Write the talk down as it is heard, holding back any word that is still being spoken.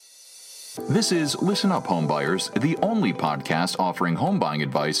This is Listen Up Homebuyers, the only podcast offering home buying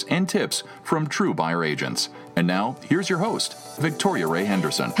advice and tips from true buyer agents. And now, here's your host, Victoria Ray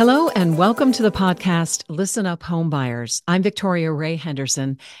Henderson. Hello, and welcome to the podcast, Listen Up Homebuyers. I'm Victoria Ray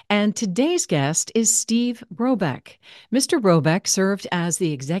Henderson, and today's guest is Steve Brobeck. Mr. Brobeck served as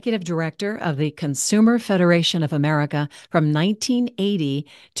the executive director of the Consumer Federation of America from 1980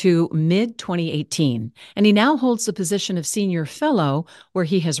 to mid-2018, and he now holds the position of senior fellow, where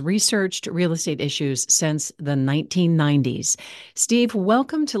he has researched real estate issues since the 1990s. Steve,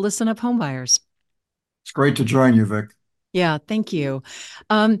 welcome to Listen Up Homebuyers. It's great to join you, Vic. Yeah, thank you.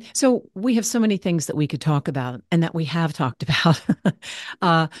 So we have so many things that we could talk about and that we have talked about.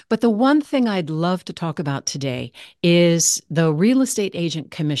 But the one thing I'd love to talk about today is the real estate agent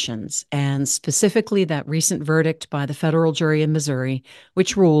commissions, and specifically that recent verdict by the federal jury in Missouri,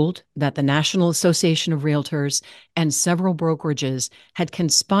 which ruled that the National Association of Realtors and several brokerages had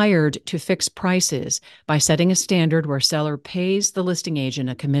conspired to fix prices by setting a standard where seller pays the listing agent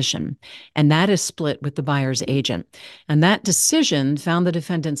a commission, and that is split with the buyer's agent. And that decision found the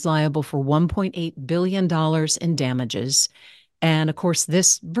defendants liable for $1.8 billion in damages. And of course,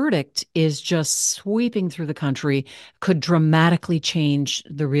 this verdict is just sweeping through the country, could dramatically change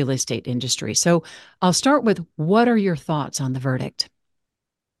the real estate industry. So I'll start with, what are your thoughts on the verdict?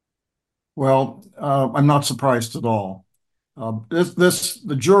 Well, I'm not surprised at all.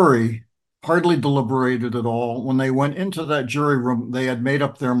 The jury hardly deliberated at all. When they went into that jury room, they had made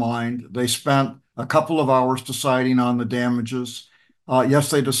up their mind. They spent a couple of hours deciding on the damages. Yes,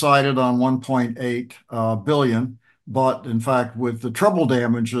 they decided on 1.8 billion, but in fact, with the treble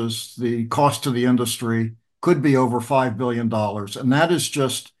damages, the cost to the industry could be over $5 billion. And that is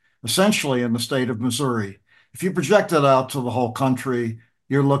just essentially in the state of Missouri. If you project that out to the whole country,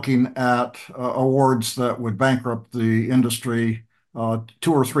 you're looking at awards that would bankrupt the industry 2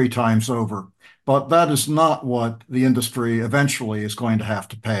 or 3 times over. But that is not what the industry eventually is going to have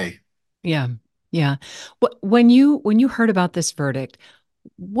to pay. Yeah. Yeah. When you heard about this verdict,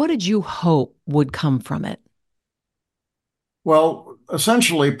 what did you hope would come from it? Well,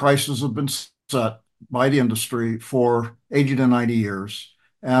 essentially, prices have been set by the industry for 80 to 90 years.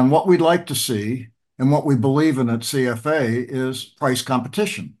 And what we'd like to see, and what we believe in at CFA, is price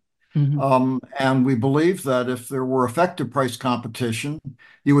competition. And we believe that if there were effective price competition,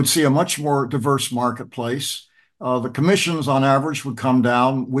 you would see a much more diverse marketplace. The commissions on average would come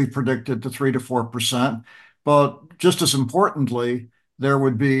down, we predicted, to 3 to 4%. But just as importantly, there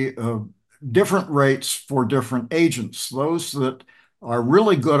would be different rates for different agents. Those that are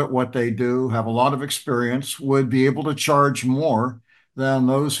really good at what they do, have a lot of experience, would be able to charge more than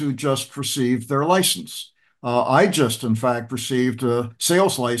those who just received their license. I just, in fact, received a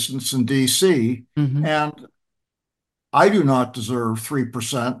sales license in DC, and I do not deserve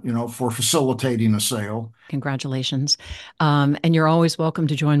 3%, for facilitating a sale. Congratulations. And you're always welcome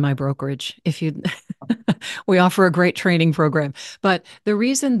to join my brokerage if you we offer a great training program. But the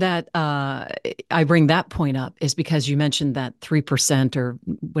reason that I bring that point up is because you mentioned that 3% or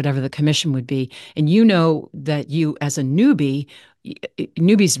whatever the commission would be. And you know that you, as a newbies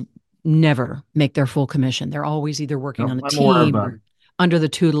never make their full commission. They're always either working on a team or under the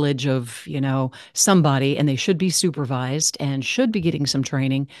tutelage of, somebody, and they should be supervised and should be getting some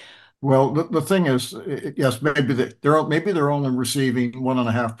training. Well, the thing is, yes, maybe they're only receiving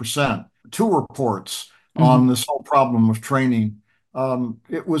 1.5%. 2 reports on this whole problem of training.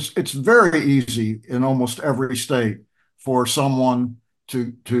 It's very easy in almost every state for someone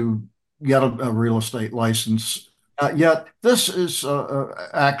to get a real estate license. Yet this is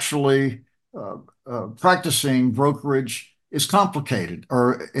actually practicing brokerage is complicated,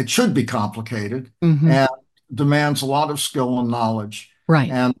 or it should be complicated, and demands a lot of skill and knowledge. Right.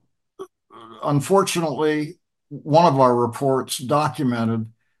 And unfortunately, one of our reports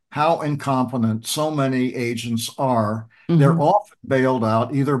documented how incompetent so many agents are. They're often bailed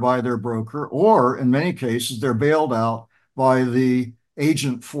out either by their broker, or in many cases, they're bailed out by the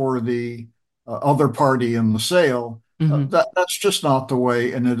agent for the other party in the sale. That's just not the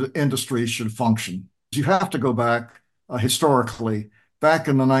way an industry should function. You have to go back historically. Back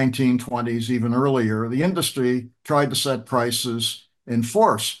in the 1920s, even earlier, the industry tried to set prices and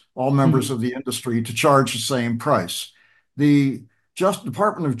force all members of the industry to charge the same price. The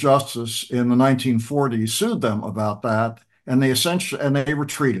Department of Justice in the 1940s sued them about that, and they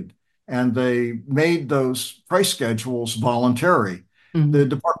retreated, and they made those price schedules voluntary. The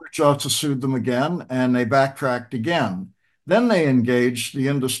Department of Justice sued them again, and they backtracked again. Then they engaged the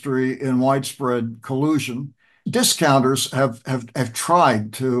industry in widespread collusion. Discounters have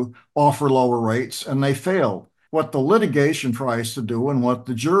tried to offer lower rates, and they failed. what the litigation tries to do and what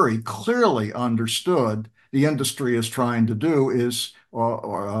the jury clearly understood the industry is trying to do is,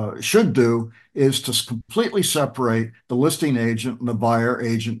 or should do, is to completely separate the listing agent and the buyer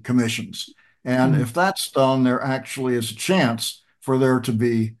agent commissions. And Mm. if that's done, there actually is a chance for there to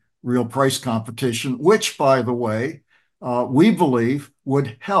be real price competition, which, by the way, we believe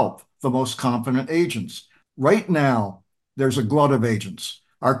would help the most competent agents. Right now, there's a glut of agents.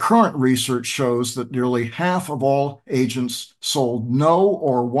 Our current research shows that nearly half of all agents sold no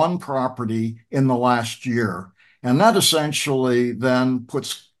or one property in the last year. And that essentially then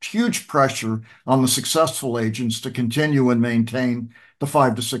puts huge pressure on the successful agents to continue and maintain the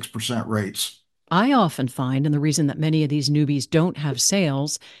 5 to 6% rates. I often find, and the reason that many of these newbies don't have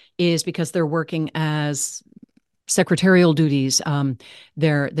sales is because they're working as secretarial duties.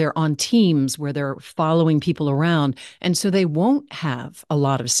 They're on teams where they're following people around, and so they won't have a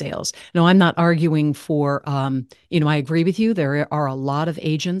lot of sales. No, I'm not arguing for. I agree with you. There are a lot of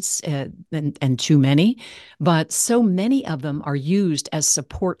agents, and too many, but so many of them are used as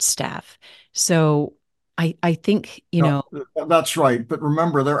support staff. So I think No, that's right. But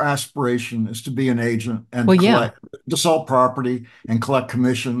remember, their aspiration is to be an agent and Well, yeah. to sell property and collect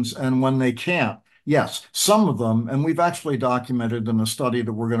commissions. And when they can't, yes, some of them, and we've actually documented in a study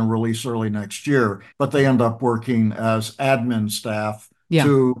that we're going to release early next year, but they end up working as admin staff Yeah.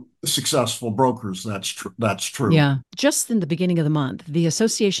 to successful brokers. That's true. That's true. Yeah. Just in the beginning of the month, the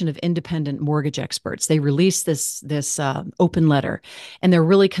Association of Independent Mortgage Experts, they released this open letter, and they're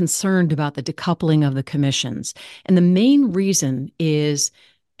really concerned about the decoupling of the commissions. And the main reason is,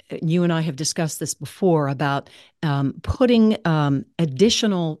 you and I have discussed this before, about putting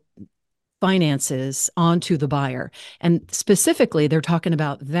additional finances onto the buyer. And specifically, they're talking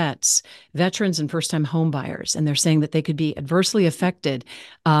about veterans and first-time home buyers, and they're saying that they could be adversely affected.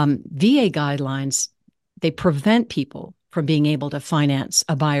 VA guidelines, they prevent people from being able to finance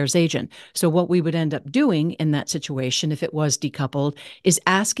a buyer's agent. So what we would end up doing in that situation, if it was decoupled, is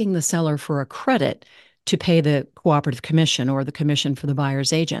asking the seller for a credit to pay the cooperative commission or the commission for the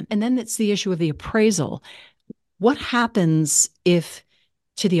buyer's agent. And then it's the issue of the appraisal. What happens if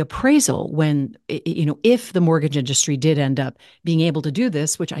to the appraisal when, if the mortgage industry did end up being able to do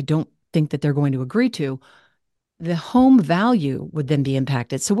this, which I don't think that they're going to agree to, the home value would then be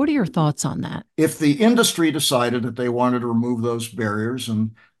impacted. So what are your thoughts on that? If the industry decided that they wanted to remove those barriers,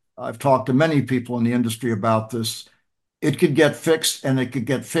 and I've talked to many people in the industry about this, it could get fixed, and it could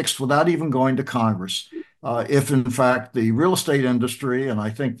get fixed without even going to Congress. If, in fact, the real estate industry, and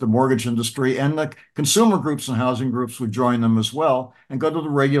I think the mortgage industry and the consumer groups and housing groups would join them as well, and go to the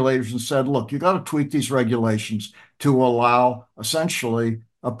regulators and said, look, you got to tweak these regulations to allow essentially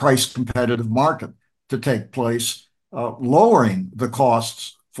a price competitive market to take place, lowering the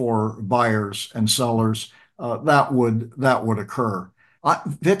costs for buyers and sellers, that would occur.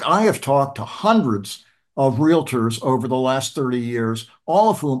 Vic, I have talked to hundreds of realtors over the last 30 years, all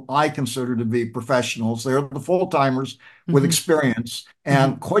of whom I consider to be professionals. They're the full-timers with experience,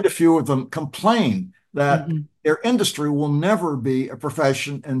 and quite a few of them complain that their industry will never be a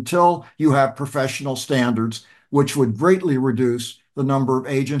profession until you have professional standards, which would greatly reduce the number of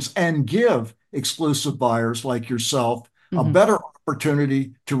agents and give exclusive buyers like yourself a better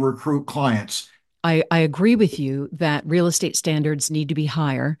opportunity to recruit clients. I agree with you that real estate standards need to be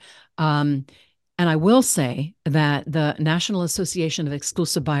higher. And I will say that the National Association of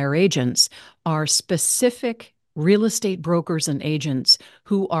Exclusive Buyer Agents are specific real estate brokers and agents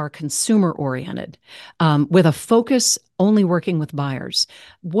who are consumer oriented, with a focus only working with buyers.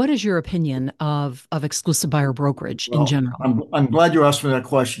 What is your opinion of exclusive buyer brokerage in general? I'm glad you asked me that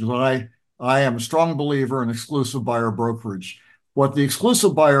question, because I am a strong believer in exclusive buyer brokerage. What the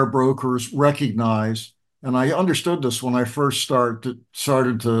exclusive buyer brokers recognize, and I understood this when I first started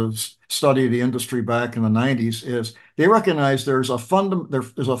to study the industry back in the 90s, is they recognize there's a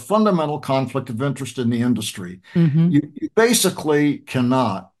fundamental conflict of interest in the industry. You basically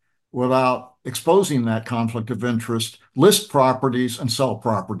cannot, without exposing that conflict of interest, list properties and sell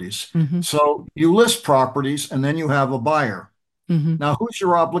properties. So you list properties and then you have a buyer. Now, who's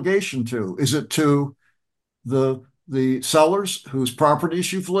your obligation to? Is it to the sellers whose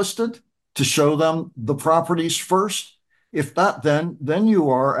properties you've listed, to show them the properties first? If not, then you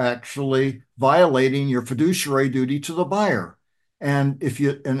are actually violating your fiduciary duty to the buyer. And if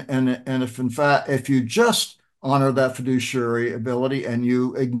you if in fact if you just honor that fiduciary ability and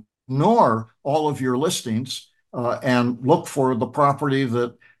you ignore all of your listings, and look for the property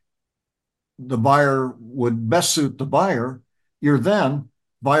that the buyer would best suit the buyer, you're then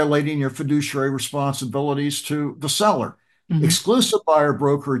violating your fiduciary responsibilities to the seller. Exclusive buyer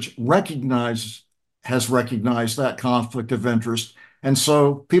brokerage recognizes has recognized that conflict of interest. And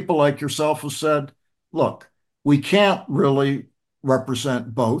so people like yourself have said, look, we can't really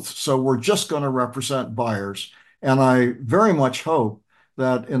represent both, so we're just going to represent buyers. And I very much hope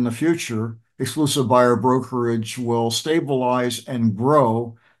that in the future, exclusive buyer brokerage will stabilize and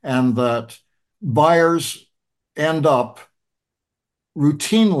grow, and that buyers end up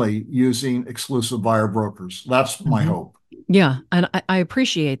routinely using exclusive buyer brokers. That's my hope. Yeah, and I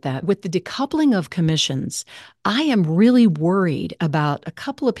appreciate that. With the decoupling of commissions, I am really worried about a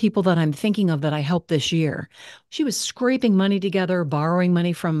couple of people that I'm thinking of that I helped this year. She was scraping money together, borrowing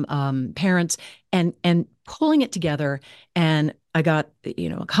money from parents, and pulling it together. And I got,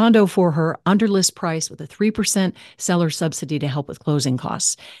 a condo for her under list price with a 3% seller subsidy to help with closing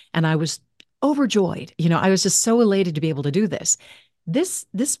costs. And I was overjoyed. I was just so elated to be able to do this. This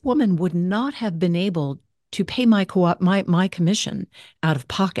woman would not have been able to pay my commission out of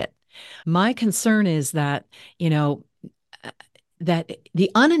pocket. My concern is that, that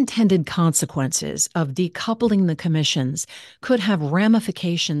the unintended consequences of decoupling the commissions could have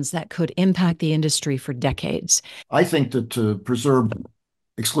ramifications that could impact the industry for decades. I think that to preserve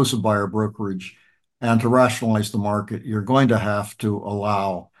exclusive buyer brokerage and to rationalize the market, you're going to have to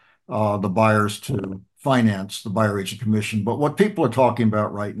allow the buyers to finance the buyer agent commission. But what people are talking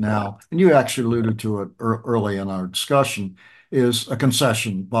about right now, and you actually alluded to it early in our discussion, is a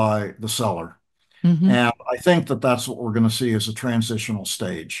concession by the seller. And I think that that's what we're going to see as a transitional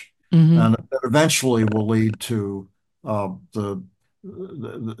stage. And that eventually will lead to the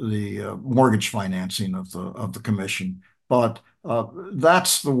mortgage financing of the commission. But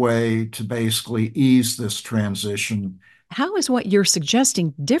that's the way to basically ease this transition. How is what you're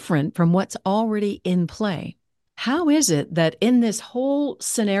suggesting different from what's already in play? How is it that in this whole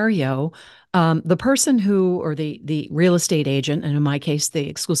scenario, the person or the real estate agent, and in my case, the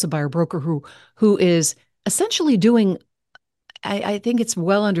exclusive buyer broker who is essentially doing, I think it's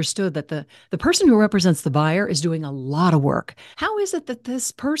well understood that the person who represents the buyer is doing a lot of work. How is it that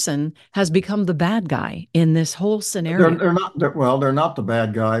this person has become the bad guy in this whole scenario? They're not the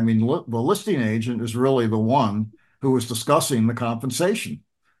bad guy. I mean, the listing agent is really the one who was discussing the compensation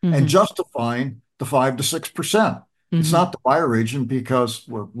and justifying the 5 to 6%. It's not the buyer agent because,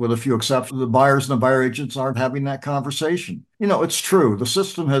 with a few exceptions, the buyers and the buyer agents aren't having that conversation. It's true. The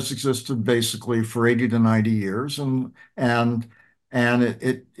system has existed basically for 80 to 90 years, and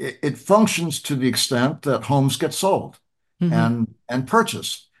it functions to the extent that homes get sold and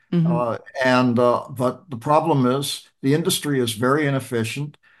purchased. But the problem is the industry is very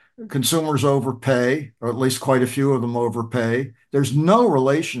inefficient. Consumers overpay, or at least quite a few of them overpay. There's no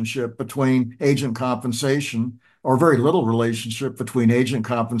relationship between agent compensation, or very little relationship between agent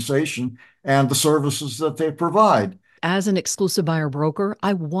compensation and the services that they provide. As an exclusive buyer broker,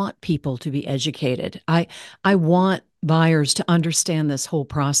 I want people to be educated. I want buyers to understand this whole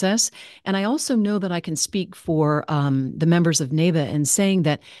process. And I also know that I can speak for the members of NABA in saying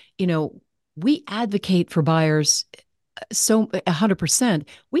that, we advocate for buyers. So 100%,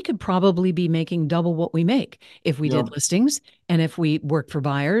 we could probably be making double what we make if we did listings and if we worked for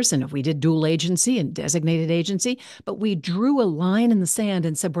buyers and if we did dual agency and designated agency, but we drew a line in the sand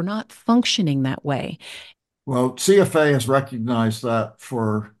and said, we're not functioning that way. Well, CFA has recognized that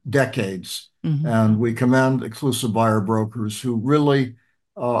for decades, and we commend exclusive buyer brokers who really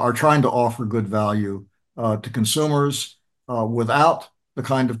are trying to offer good value to consumers without the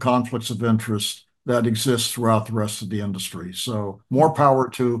kind of conflicts of interest that exists throughout the rest of the industry. So more power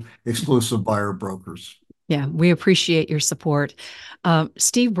to exclusive buyer brokers. Yeah, we appreciate your support.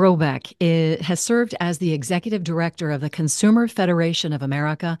 Steve Brobeck has served as the executive director of the Consumer Federation of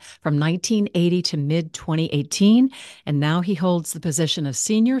America from 1980 to mid-2018, and now he holds the position of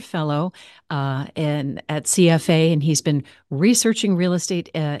senior fellow at CFA, and he's been researching real estate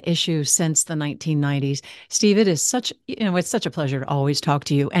issues since the 1990s. Steve, it is it's such a pleasure to always talk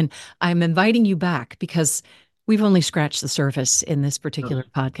to you, and I'm inviting you back because we've only scratched the surface in this particular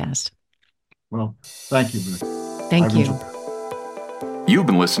podcast. Well, thank you, Vic. Thank you. You've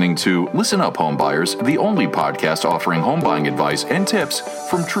been listening to Listen Up, Home Buyers, the only podcast offering home buying advice and tips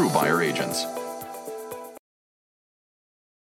from true buyer agents.